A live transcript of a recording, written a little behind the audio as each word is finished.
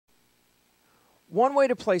One way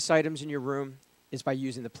to place items in your room is by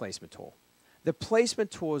using the placement tool. The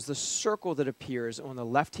placement tool is the circle that appears on the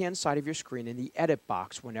left-hand side of your screen in the edit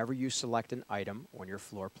box whenever you select an item on your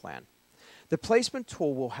floor plan. The placement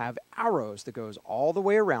tool will have arrows that goes all the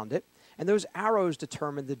way around it, and those arrows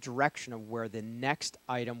determine the direction of where the next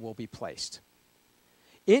item will be placed.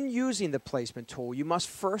 In using the placement tool, you must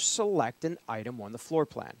first select an item on the floor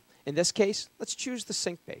plan. In this case, let's choose the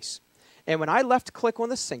sink base. And when I left-click on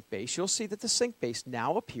the sink base, you'll see that the sink base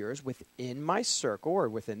now appears within my circle or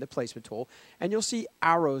within the placement tool, and you'll see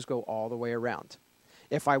arrows go all the way around.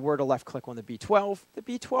 If I were to left-click on the B12, the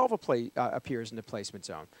B12 appears in the placement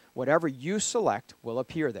zone. Whatever you select will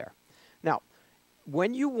appear there. Now,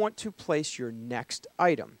 when you want to place your next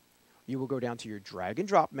item, you will go down to your drag and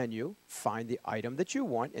drop menu, find the item that you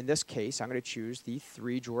want. In this case, I'm going to choose the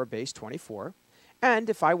 3-drawer base 24.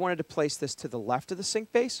 And if I wanted to place this to the left of the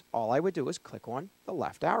sink base, all I would do is click on the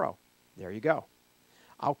left arrow. There you go.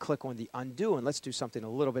 I'll click on the undo, and let's do something a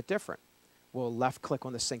little bit different. We'll left-click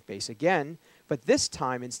on the sink base again, but this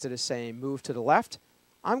time, instead of saying move to the left,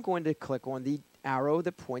 I'm going to click on the arrow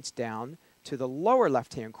that points down to the lower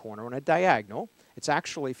left-hand corner on a diagonal. It's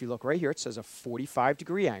actually, if you look right here, it says a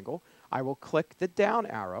 45-degree angle. I will click the down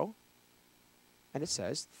arrow, and it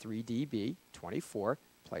says 3DB24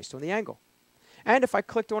 placed on the angle. And if I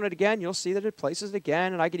clicked on it again, you'll see that it places it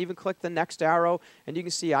again, and I can even click the next arrow, and you can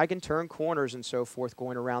see I can turn corners and so forth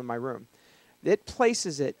going around my room. It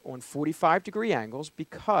places it on 45-degree angles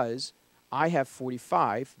because I have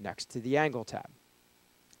 45 next to the angle tab.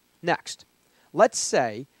 Next, let's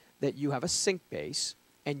say that you have a sink base,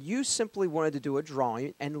 and you simply wanted to do a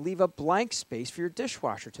drawing and leave a blank space for your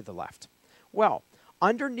dishwasher to the left. Well,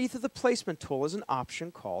 underneath of the placement tool is an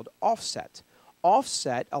option called Offset.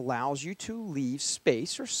 Offset allows you to leave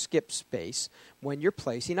space or skip space when you're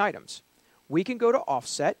placing items. We can go to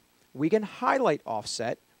Offset, we can highlight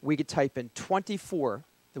Offset, we could type in 24,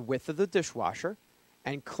 the width of the dishwasher,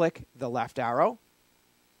 and click the left arrow.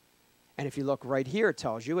 And if you look right here, it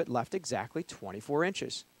tells you it left exactly 24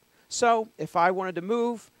 inches. So if I wanted to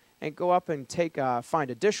move and go up and find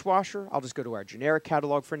a dishwasher, I'll just go to our generic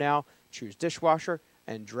catalog for now, choose dishwasher,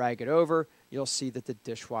 and drag it over. You'll see that the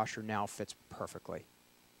dishwasher now fits perfectly.